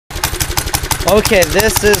Okay,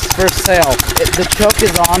 this is for sale. The choke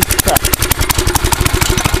is on.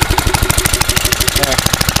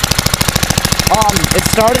 It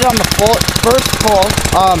started on the first pull.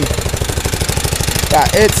 Yeah,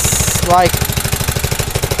 it's like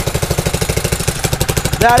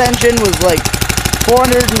that engine was like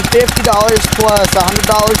 $450 plus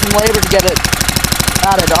 $100 in labor to get it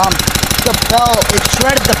added. The belt, it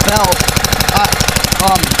shredded the belt.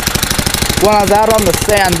 When I was out on the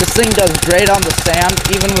sand, this thing does great on the sand,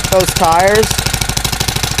 even with those tires.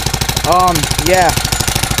 Yeah.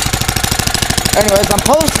 Anyways, I'm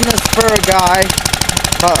posting this for a guy,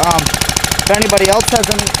 but if anybody else has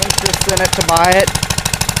any interest in it to buy it,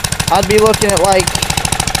 I'd be looking at like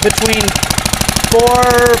between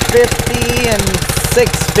 $450 and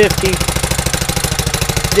 $650.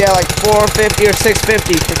 Yeah, like $450 or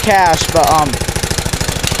 $650 for cash, but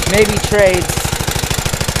maybe trades.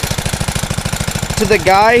 To the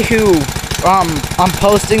guy who I'm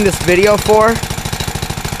posting this video for,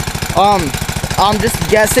 I'm just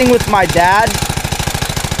guessing with my dad.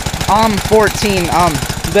 I'm 14.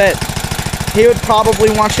 That he would probably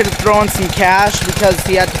want you to throw in some cash because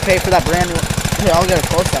he had to pay for that brand new. Here, I'll get a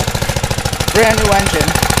close up. Brand new engine.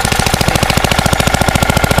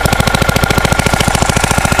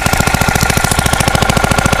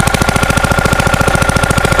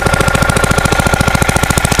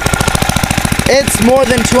 It's more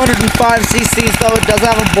than 205 cc's though. It does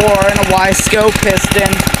have a bore and a Y-scope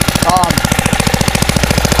piston.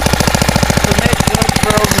 Permit good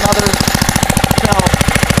for another,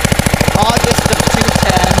 August of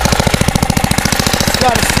 2010. It's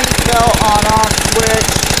got a seatbelt on-off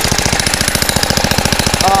switch.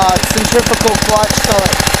 Centrifugal clutch, so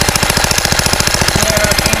it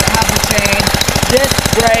hasn't changed. Disc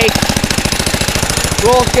brake.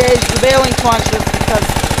 Roll cage, prevailing punches because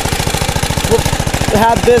we've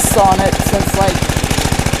had this on it since like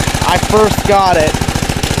I first got it,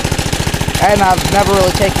 and I've never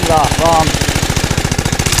really taken it off.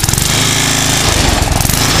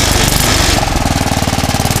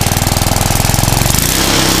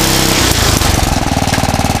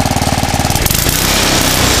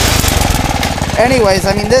 Anyways,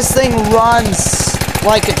 I mean, this thing runs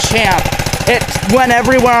like a champ. It went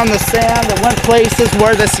everywhere on the sand. It went places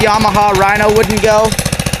where this Yamaha Rhino wouldn't go.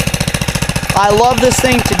 I love this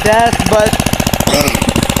thing to death, but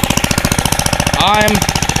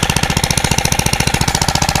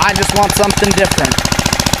I just want something different.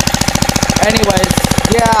 Anyways,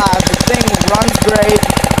 yeah, the thing runs great.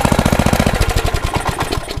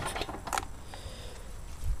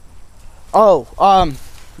 Oh, I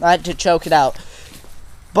had to choke it out.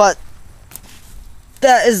 But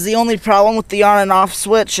that is the only problem with the on and off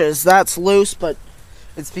switch, is that's loose, but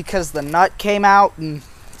it's because the nut came out, and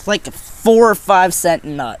it's like a 4 or 5 cent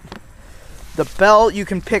nut. The belt you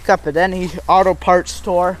can pick up at any auto parts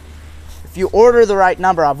store. If you order the right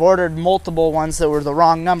number, I've ordered multiple ones that were the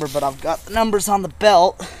wrong number, but I've got the numbers on the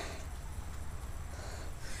belt.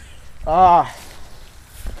 They're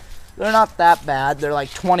not that bad. They're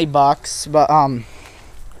like 20 bucks, but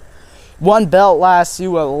one belt lasts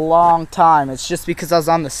you a long time. It's just because I was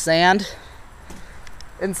on the sand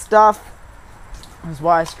and stuff. That's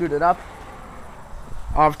why I screwed it up.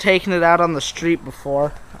 I've taken it out on the street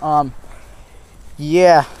before.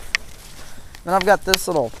 Yeah. Then I've got this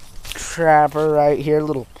little crapper right here,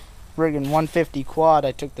 little friggin' 150 quad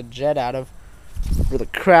I took the jet out of for the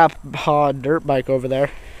crap dirt bike over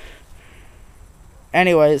there.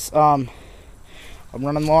 Anyways, I'm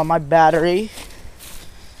running low on my battery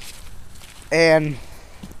and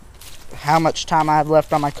how much time I have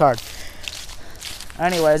left on my card.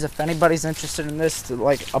 Anyways, if anybody's interested in this, to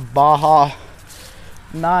like a Baja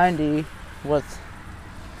 90 with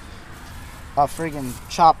a friggin'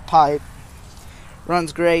 chop pipe,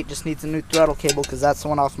 runs great, just needs a new throttle cable because that's the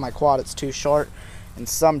one off my quad. It's too short, and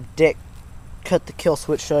some dick cut the kill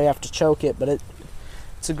switch so you have to choke it, but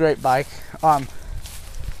it's a great bike.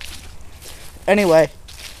 Anyway,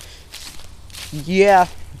 yeah,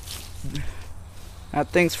 that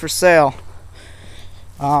thing's for sale.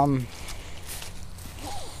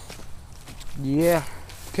 Yeah,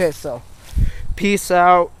 okay, so peace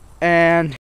out, and